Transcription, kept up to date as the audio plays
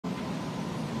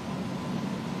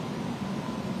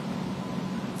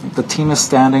The team is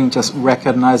standing, just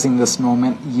recognizing this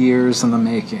moment, years in the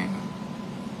making.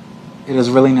 It is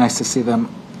really nice to see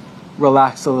them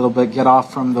relax a little bit, get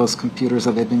off from those computers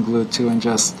that they've been glued to, and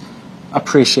just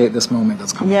appreciate this moment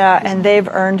that's coming. Yeah, and they've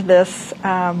earned this.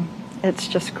 It's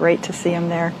just great to see them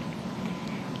there.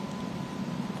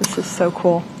 This is so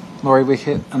cool. Lori, we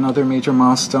hit another major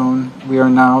milestone. We are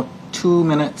now 2.5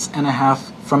 minutes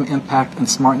from impact, and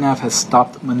SmartNav has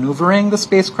stopped maneuvering the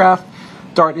spacecraft.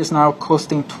 DART is now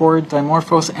coasting toward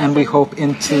Dimorphos, and we hope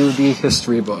into the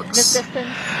history books.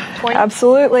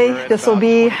 Absolutely. This will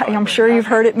be, I'm sure you've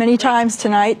heard it many times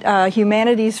tonight,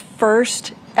 humanity's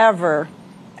first ever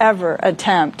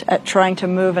attempt at trying to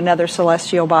move another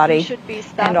celestial body,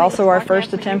 and also our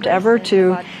first attempt ever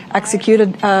to execute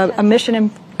a mission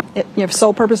in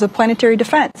sole purpose of planetary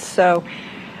defense. So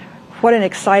what an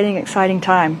exciting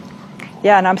time.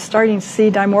 Yeah, and I'm starting to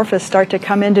see Dimorphos start to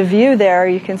come into view there.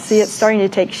 You can see it starting to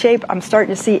take shape. I'm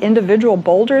starting to see individual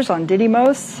boulders on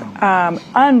Didymos.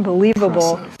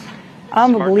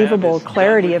 Unbelievable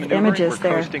clarity of images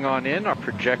there. We're coasting on in. Our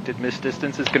projected missed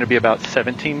distance is going to be about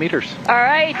 17 meters. All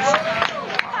right.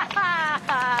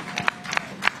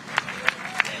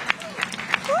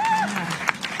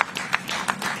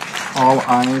 All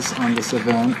eyes on this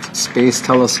event. Space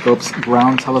telescopes,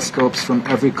 ground telescopes from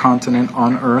every continent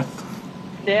on Earth.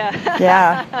 Yeah.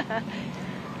 Yeah.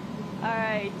 All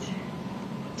right.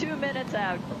 2 minutes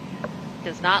out.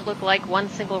 Does not look like one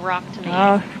single rock to me.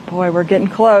 Oh, boy, we're getting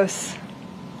close.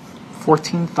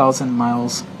 14,000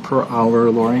 miles per hour,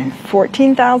 Lori.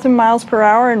 14,000 miles per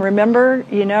hour. And remember,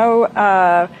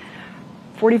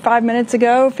 45 minutes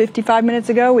ago, 55 minutes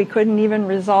ago, we couldn't even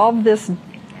resolve this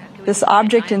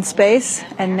object in space.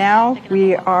 And now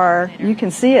we are, you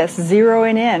can see us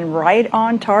zeroing in right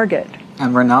on target.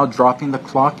 And we're now dropping the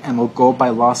clock, and we'll go by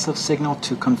loss of signal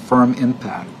to confirm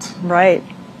impact. Right.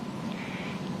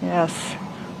 Yes.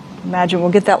 Imagine we'll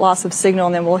get that loss of signal,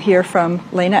 and then we'll hear from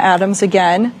Lena Adams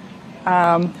again,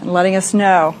 and letting us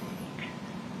know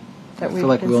that we've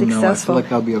been successful. I feel like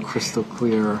that'll be a crystal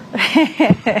clear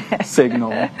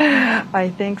signal.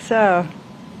 I think so. I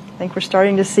think we're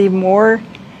starting to see more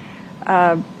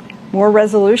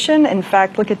resolution. In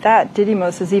fact, look at that.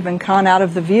 Didymos has even gone out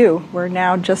of the view. We're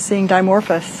now just seeing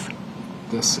Dimorphos.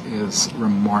 This is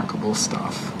remarkable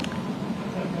stuff.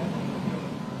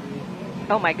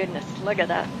 Oh my goodness, look at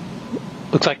that.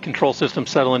 Looks like control system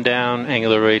settling down.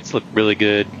 Angular rates look really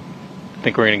good. I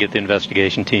think we're going to get the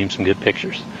investigation team some good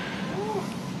pictures.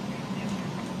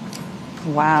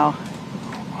 Wow.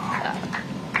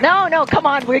 No, come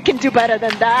on, we can do better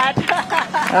than that.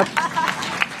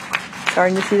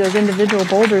 Starting to see those individual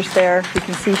boulders there. We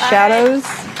can see shadows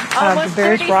of the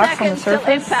various rocks on the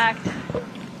surface. Impact.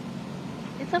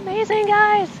 It's amazing,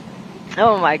 guys.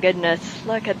 Oh my goodness,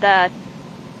 look at that.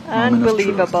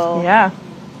 Unbelievable. Yeah.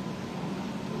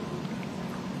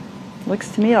 Looks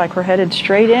to me like we're headed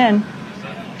straight in.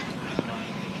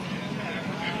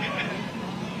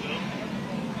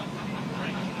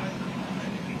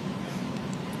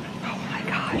 Oh my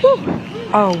gosh. Woo.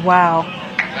 Oh wow.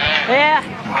 Yeah.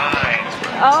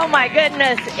 Oh my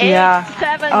goodness. 8,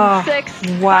 7, 6,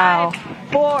 5,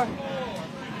 4,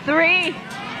 3,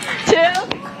 2,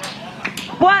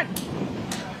 1.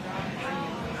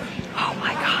 Oh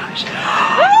my gosh.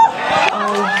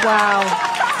 Oh wow.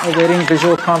 Awaiting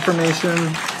visual confirmation.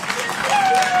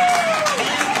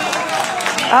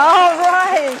 All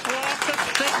right.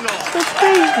 Let's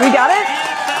see. We got it?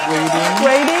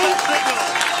 Waiting.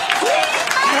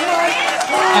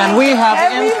 And we have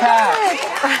impact.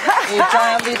 A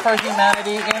giant leap for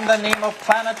humanity in the name of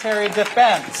planetary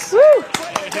defense. Woo.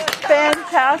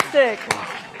 Fantastic.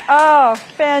 Oh,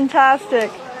 fantastic.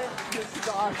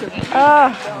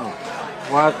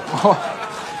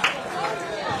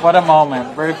 What a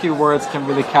moment. Very few words can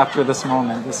really capture this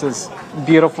moment. This is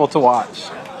beautiful to watch.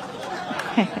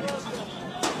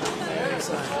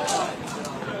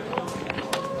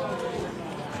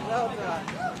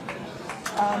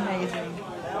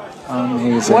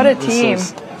 Amazing. What a team.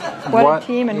 What a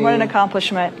team and what an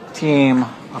accomplishment. Team.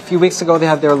 A few weeks ago, they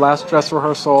had their last dress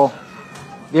rehearsal.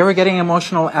 They were getting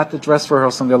emotional at the dress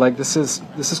rehearsal, and they're like, this is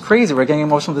crazy. We're getting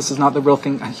emotional. This is not the real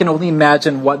thing. I can only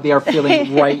imagine what they are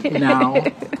feeling right now.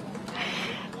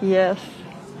 Yes.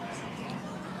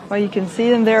 Well, you can see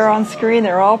them there on screen.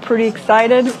 They're all pretty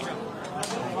excited.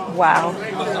 Wow.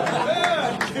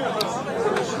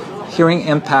 Hearing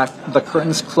impact, the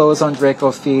curtains close on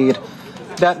Draco Feed.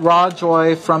 That raw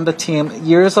joy from the team,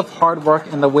 years of hard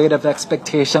work and the weight of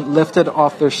expectation lifted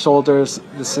off their shoulders.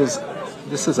 This is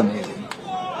amazing.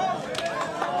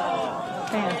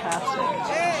 Fantastic.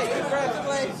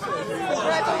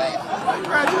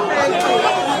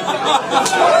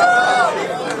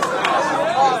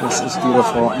 This is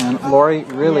beautiful. And Lori,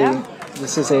 really,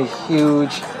 this is a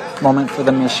huge moment for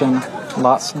the mission.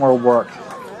 Lots more work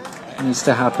needs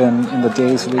to happen in the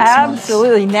days, weeks,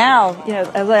 Absolutely. Now,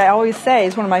 as I always say,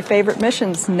 it's one of my favorite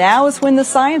missions. Now is when the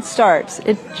science starts.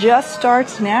 It just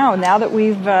starts now. Now that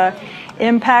we've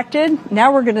impacted,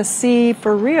 now we're going to see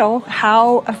for real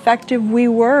how effective we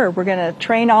were. We're going to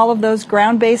train all of those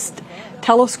ground-based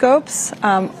telescopes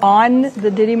on the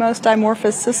Didymos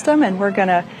Dimorphos system, and we're going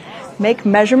to make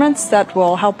measurements that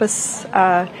will help us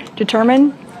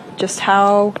determine just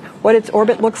what its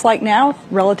orbit looks like now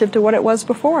relative to what it was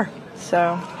before.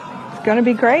 So it's going to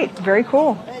be great. Very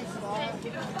cool.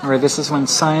 All right, this is when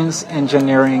science,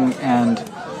 engineering, and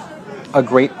a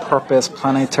great purpose,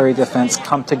 planetary defense,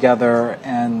 come together,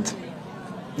 and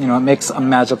it makes a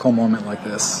magical moment like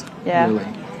this. Yeah, really.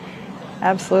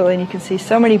 Absolutely. And you can see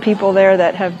so many people there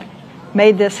that have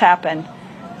made this happen.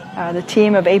 The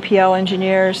team of APL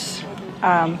engineers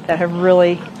that have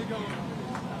really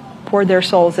poured their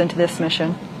souls into this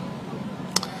mission.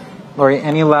 Lori,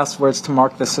 any last words to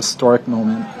mark this historic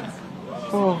moment?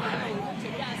 Oh,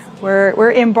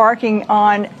 we're embarking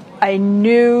on a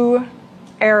new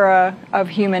era of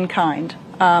humankind,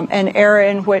 an era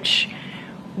in which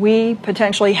we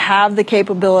potentially have the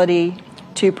capability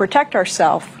to protect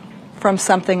ourselves from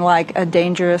something like a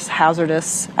dangerous,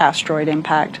 hazardous asteroid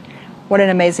impact. What an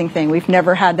amazing thing. We've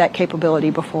never had that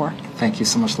capability before. Thank you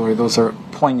so much, Lori. Those are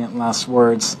poignant last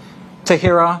words.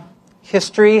 Tahira,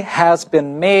 history has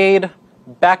been made.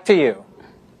 Back to you.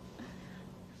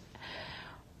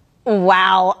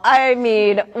 Wow. I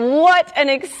mean, what an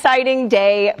exciting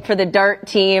day for the DART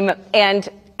team. And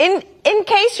in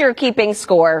case you're keeping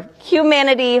score,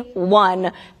 humanity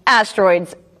 1,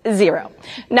 asteroids 0.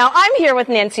 Now, I'm here with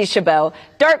Nancy Chabot,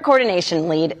 DART coordination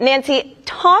lead. Nancy,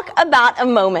 talk about a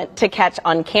moment to catch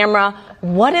on camera.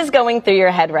 What is going through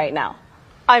your head right now?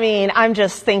 I mean, I'm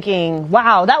just thinking,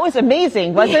 wow, that was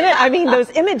amazing, wasn't it? I mean, those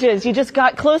images, you just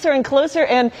got closer and closer,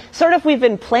 and sort of we've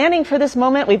been planning for this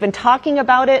moment. We've been talking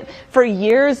about it for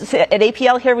years. At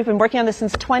APL here, we've been working on this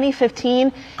since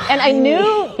 2015, and I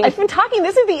knew, I've been talking,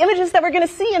 this is the images that we're going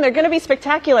to see, and they're going to be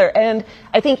spectacular. And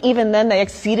I think even then they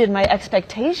exceeded my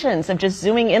expectations of just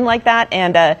zooming in like that,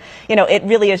 and, it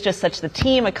really is just such the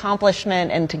team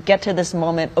accomplishment, and to get to this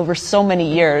moment over so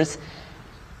many years.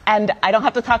 And I don't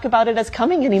have to talk about it as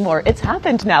coming anymore. It's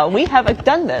happened now. We have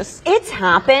done this. It's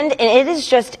happened, and it is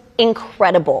just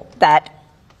incredible that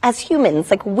as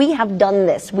humans, we have done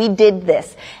this. We did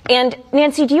this. And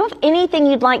Nancy, do you have anything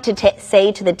you'd like to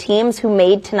say to the teams who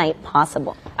made tonight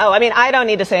possible? Oh, I mean, I don't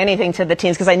need to say anything to the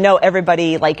teams because I know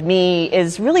everybody like me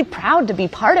is really proud to be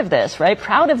part of this, right?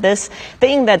 Proud of this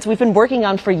thing that we've been working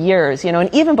on for years,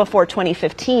 and even before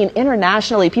 2015,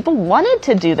 internationally, people wanted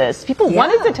to do this. People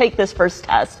wanted to take this first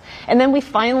test. And then we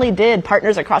finally did.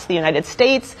 Partners across the United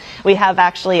States. We have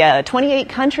actually 28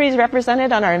 countries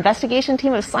represented on our investigation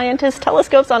team of scientists,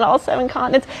 telescopes on all 7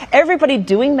 continents, everybody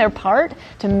doing their part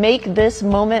to make this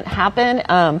moment happen.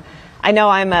 I know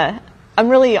I'm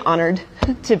really honored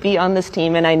to be on this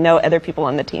team, and I know other people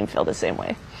on the team feel the same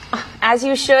way. As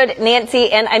you should,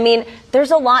 Nancy, and I mean,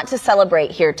 there's a lot to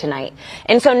celebrate here tonight.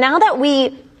 And so now that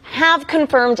we have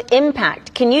confirmed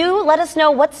impact, can you let us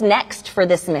know what's next for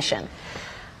this mission?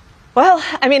 Well,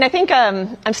 I mean, I think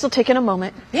I'm still taking a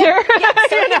moment here,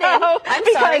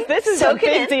 because this is a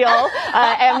big deal,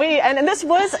 and this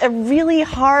was a really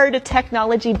hard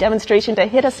technology demonstration to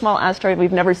hit a small asteroid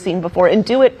we've never seen before and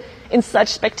do it in such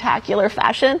spectacular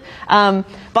fashion.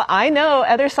 But I know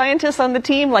other scientists on the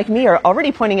team, like me, are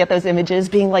already pointing at those images,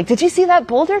 being like, "Did you see that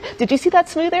boulder? Did you see that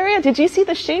smooth area? Did you see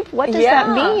the shape? What does that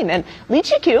mean?" And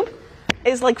Lychee Cube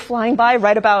is flying by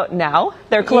right about now.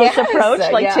 They're close approach,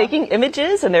 taking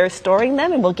images, and they're storing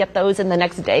them, and we'll get those in the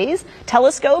next days.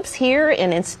 Telescopes here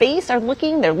and in space are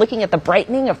they're looking at the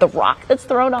brightening of the rock that's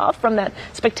thrown off from that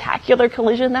spectacular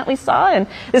collision that we saw, and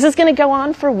this is going to go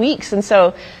on for weeks, and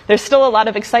so there's still a lot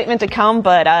of excitement to come,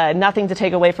 but nothing to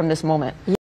take away from this moment.